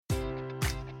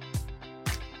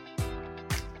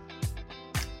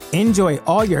Enjoy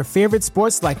all your favorite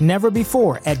sports like never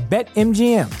before at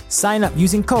BetMGM. Sign up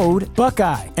using code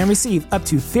Buckeye and receive up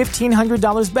to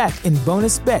 $1,500 back in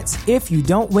bonus bets if you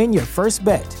don't win your first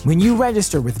bet. When you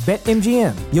register with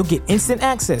BetMGM, you'll get instant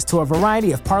access to a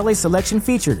variety of parlay selection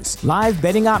features, live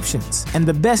betting options, and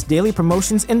the best daily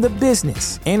promotions in the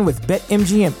business. And with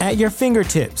BetMGM at your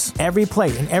fingertips, every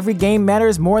play and every game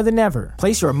matters more than ever.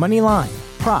 Place your money line,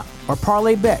 prop, or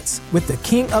parlay bets with the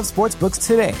king of sportsbooks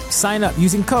today. Sign up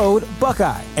using code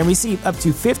Buckeye and receive up to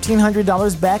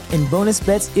 $1,500 back in bonus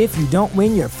bets if you don't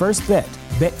win your first bet.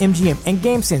 BetMGM and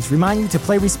GameSense remind you to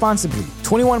play responsibly.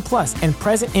 21 plus and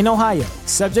present in Ohio,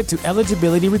 subject to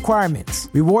eligibility requirements.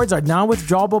 Rewards are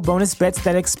non-withdrawable bonus bets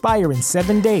that expire in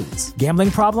 7 days. Gambling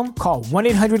problem? Call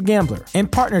 1-800-GAMBLER. In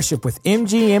partnership with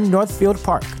MGM Northfield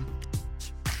Park.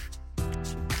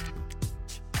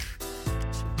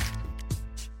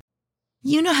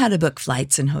 You know how to book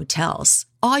flights and hotels.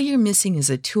 All you're missing is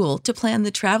a tool to plan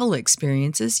the travel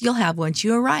experiences you'll have once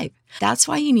you arrive. That's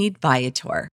why you need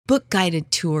Viator. Book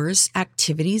guided tours,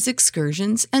 activities,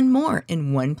 excursions, and more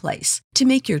in one place to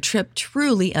make your trip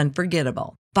truly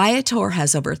unforgettable. Viator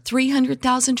has over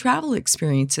 300,000 travel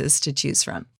experiences to choose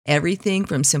from. Everything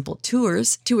from simple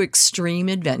tours to extreme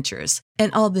adventures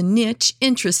and all the niche,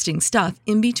 interesting stuff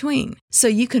in between. So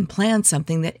you can plan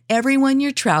something that everyone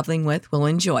you're traveling with will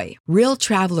enjoy. Real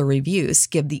traveler reviews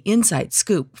give the inside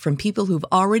scoop from people who've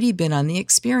already been on the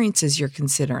experiences you're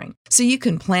considering. So you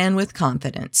can plan with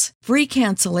confidence. Free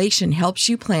cancellation helps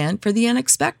you plan for the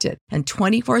unexpected. And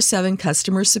 24/7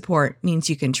 customer support means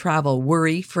you can travel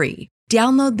worry-free.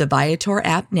 Download the Viator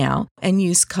app now and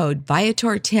use code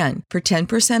Viator10 for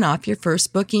 10% off your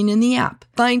first booking in the app.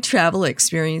 Find travel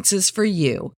experiences for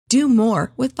you. Do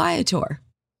more with Viator.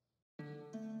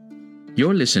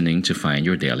 You're listening to Find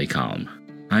Your Daily Calm.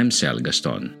 I'm Sel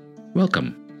Gaston.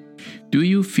 Welcome. Do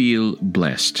you feel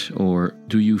blessed or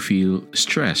do you feel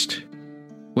stressed?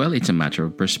 Well, it's a matter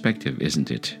of perspective,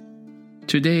 isn't it?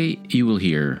 Today, you will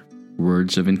hear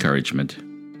words of encouragement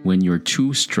when you're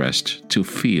too stressed to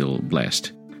feel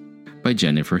blessed by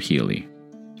Jennifer Healy.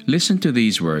 Listen to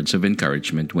these words of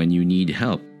encouragement when you need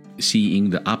help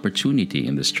seeing the opportunity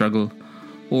in the struggle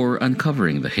or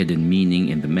uncovering the hidden meaning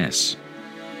in the mess.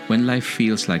 When life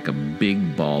feels like a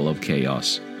big ball of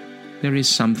chaos, there is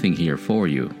something here for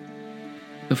you.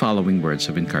 The following words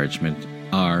of encouragement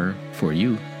are for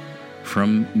you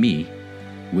from me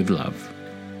with love.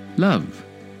 Love.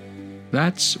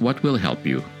 That's what will help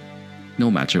you, no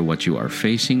matter what you are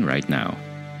facing right now.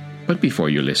 But before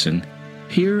you listen,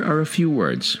 here are a few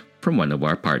words from one of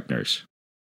our partners.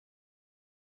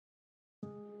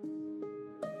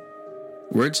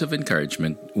 Words of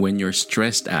encouragement when you're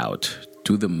stressed out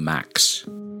to the max.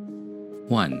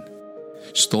 1.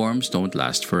 Storms don't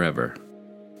last forever.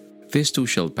 This too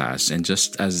shall pass, and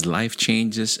just as life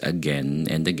changes again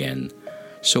and again,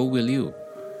 so will you.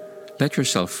 Let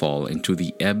yourself fall into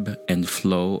the ebb and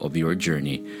flow of your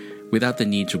journey without the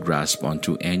need to grasp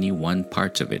onto any one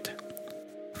part of it.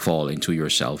 Fall into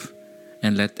yourself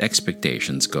and let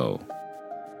expectations go.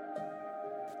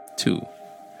 2.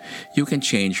 You can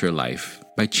change your life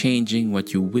by changing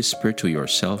what you whisper to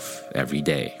yourself every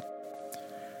day.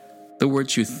 The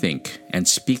words you think and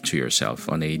speak to yourself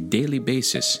on a daily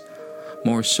basis,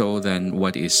 more so than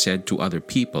what is said to other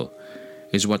people,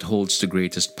 is what holds the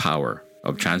greatest power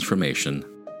of transformation,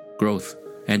 growth,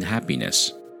 and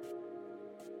happiness.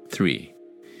 3.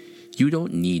 You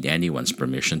don't need anyone's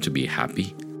permission to be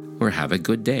happy or have a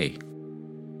good day.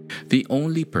 The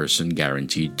only person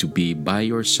guaranteed to be by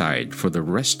your side for the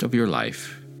rest of your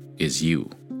life is you.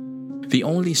 The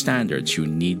only standards you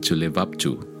need to live up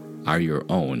to are your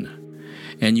own,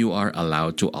 and you are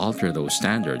allowed to alter those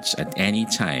standards at any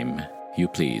time you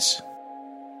please.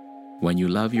 When you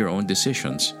love your own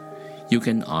decisions, you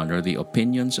can honor the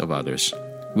opinions of others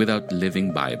without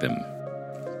living by them.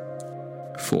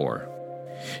 4.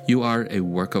 You are a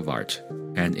work of art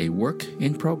and a work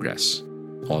in progress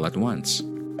all at once.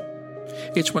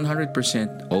 It's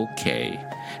 100% okay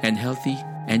and healthy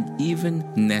and even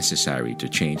necessary to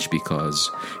change because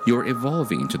you're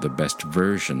evolving into the best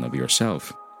version of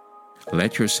yourself.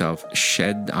 Let yourself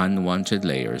shed unwanted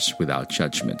layers without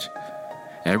judgment.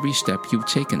 Every step you've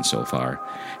taken so far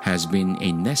has been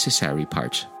a necessary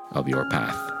part of your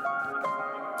path.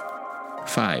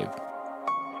 5.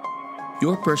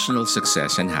 Your personal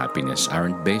success and happiness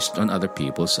aren't based on other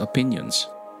people's opinions.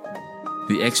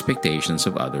 The expectations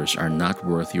of others are not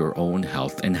worth your own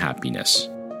health and happiness.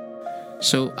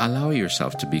 So allow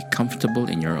yourself to be comfortable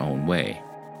in your own way.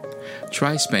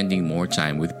 Try spending more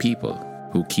time with people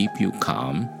who keep you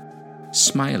calm,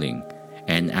 smiling,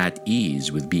 and at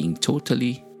ease with being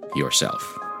totally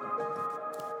yourself.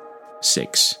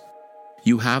 6.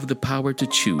 You have the power to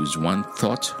choose one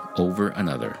thought over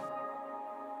another.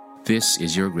 This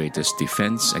is your greatest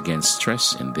defense against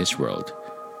stress in this world,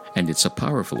 and it's a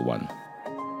powerful one.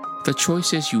 The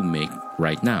choices you make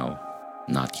right now,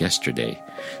 not yesterday,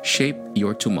 shape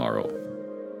your tomorrow.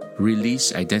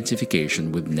 Release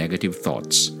identification with negative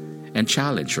thoughts and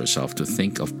challenge yourself to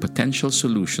think of potential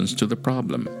solutions to the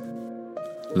problem.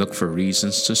 Look for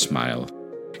reasons to smile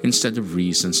instead of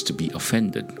reasons to be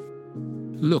offended.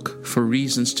 Look for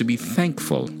reasons to be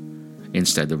thankful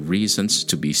instead of reasons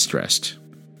to be stressed.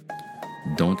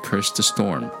 Don't curse the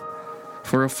storm,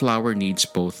 for a flower needs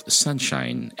both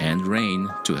sunshine and rain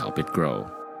to help it grow.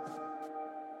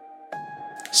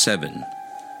 7.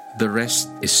 The rest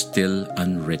is still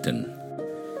unwritten.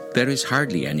 There is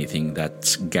hardly anything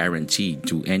that's guaranteed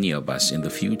to any of us in the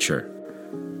future.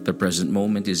 The present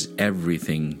moment is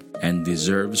everything and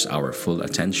deserves our full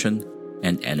attention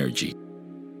and energy.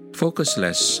 Focus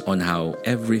less on how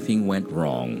everything went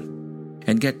wrong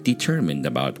and get determined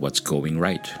about what's going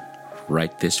right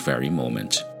this very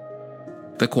moment.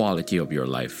 The quality of your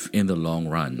life in the long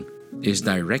run is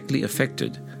directly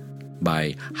affected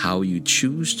by how you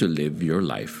choose to live your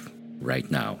life right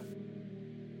now.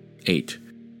 8.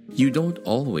 You don't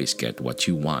always get what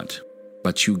you want,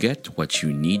 but you get what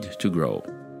you need to grow.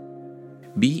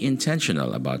 Be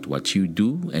intentional about what you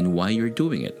do and why you're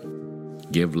doing it.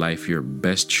 Give life your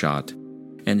best shot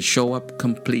and show up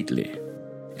completely,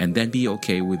 and then be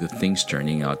okay with the things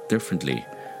turning out differently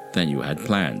than you had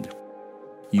planned.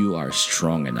 You are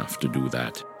strong enough to do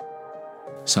that.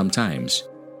 Sometimes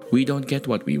we don't get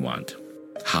what we want,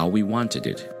 how we wanted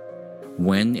it,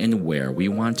 when and where we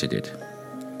wanted it,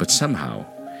 but somehow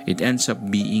it ends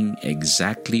up being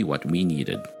exactly what we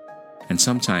needed. And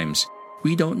sometimes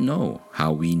we don't know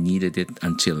how we needed it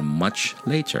until much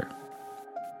later.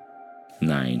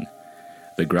 9.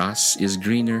 The grass is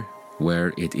greener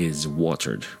where it is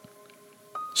watered.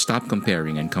 Stop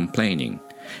comparing and complaining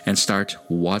and start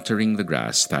watering the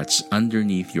grass that's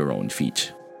underneath your own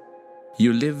feet.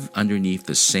 You live underneath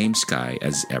the same sky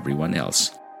as everyone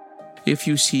else. If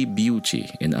you see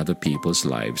beauty in other people's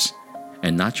lives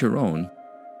and not your own,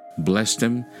 bless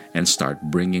them and start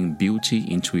bringing beauty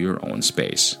into your own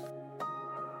space.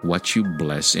 What you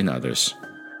bless in others,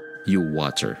 you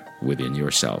water within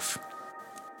yourself.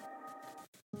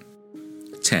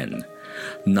 10.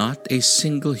 Not a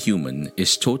single human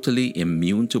is totally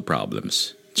immune to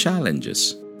problems,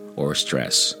 challenges, or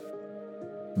stress.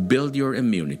 Build your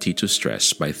immunity to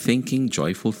stress by thinking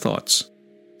joyful thoughts,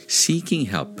 seeking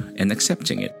help and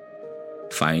accepting it,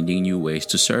 finding new ways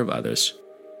to serve others,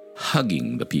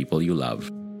 hugging the people you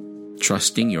love,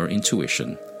 trusting your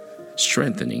intuition,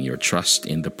 strengthening your trust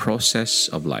in the process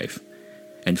of life,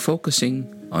 and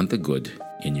focusing on the good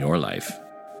in your life.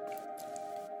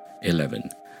 11.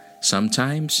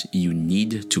 Sometimes you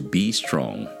need to be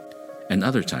strong, and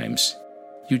other times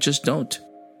you just don't.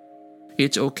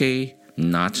 It's okay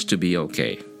not to be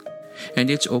okay, and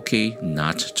it's okay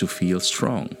not to feel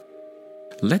strong.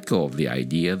 Let go of the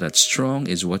idea that strong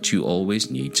is what you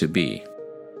always need to be,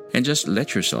 and just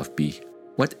let yourself be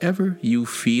whatever you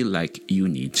feel like you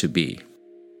need to be.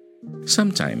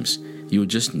 Sometimes you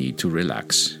just need to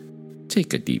relax,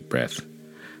 take a deep breath,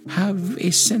 have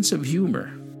a sense of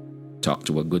humor, talk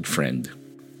to a good friend,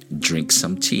 drink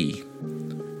some tea,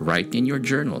 write in your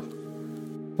journal,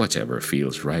 whatever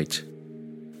feels right.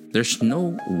 There's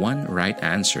no one right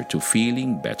answer to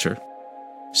feeling better.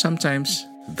 Sometimes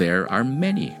there are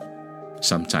many.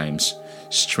 Sometimes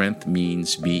strength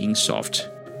means being soft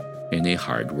in a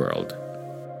hard world.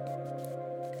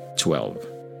 12.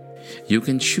 You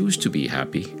can choose to be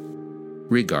happy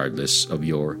regardless of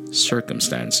your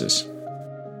circumstances.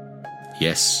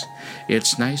 Yes,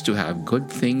 it's nice to have good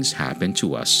things happen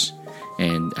to us,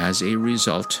 and as a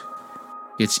result,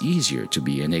 it's easier to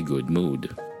be in a good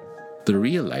mood. The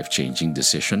real life-changing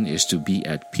decision is to be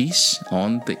at peace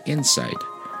on the inside,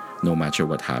 no matter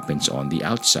what happens on the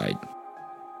outside.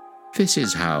 This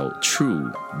is how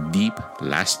true, deep,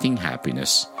 lasting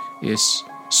happiness is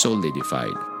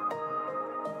solidified.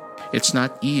 It's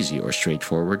not easy or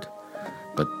straightforward,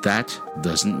 but that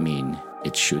doesn't mean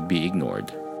it should be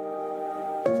ignored.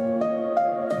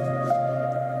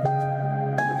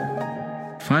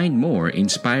 Find more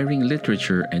inspiring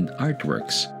literature and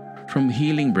artworks from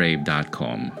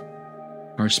healingbrave.com.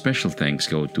 Our special thanks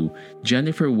go to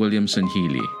Jennifer Williamson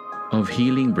Healy of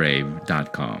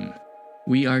healingbrave.com.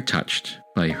 We are touched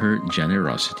by her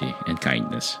generosity and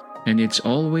kindness, and it's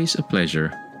always a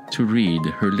pleasure to read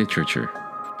her literature.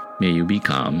 May you be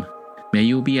calm, may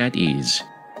you be at ease,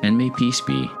 and may peace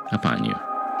be upon you.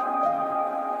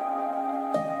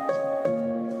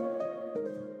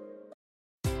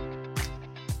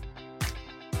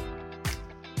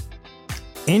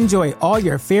 Enjoy all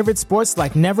your favorite sports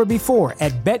like never before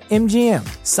at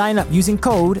BetMGM. Sign up using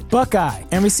code Buckeye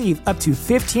and receive up to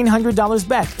 $1,500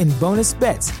 back in bonus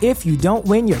bets if you don't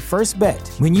win your first bet.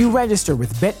 When you register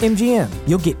with BetMGM,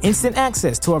 you'll get instant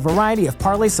access to a variety of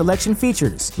parlay selection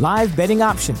features, live betting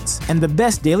options, and the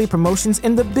best daily promotions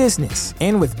in the business.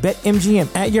 And with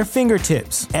BetMGM at your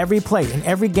fingertips, every play and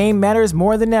every game matters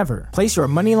more than ever. Place your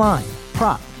money line,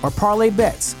 prop, or parlay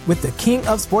bets with the king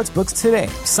of sportsbooks today.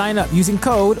 Sign up using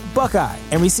code Buckeye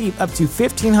and receive up to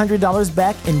 $1,500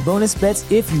 back in bonus bets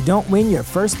if you don't win your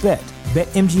first bet.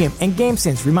 BetMGM and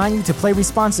GameSense remind you to play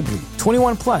responsibly.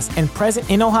 21 plus and present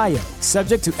in Ohio,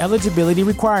 subject to eligibility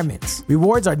requirements.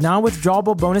 Rewards are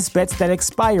non-withdrawable bonus bets that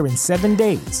expire in 7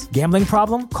 days. Gambling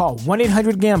problem? Call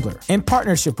 1-800-GAMBLER in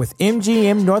partnership with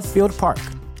MGM Northfield Park.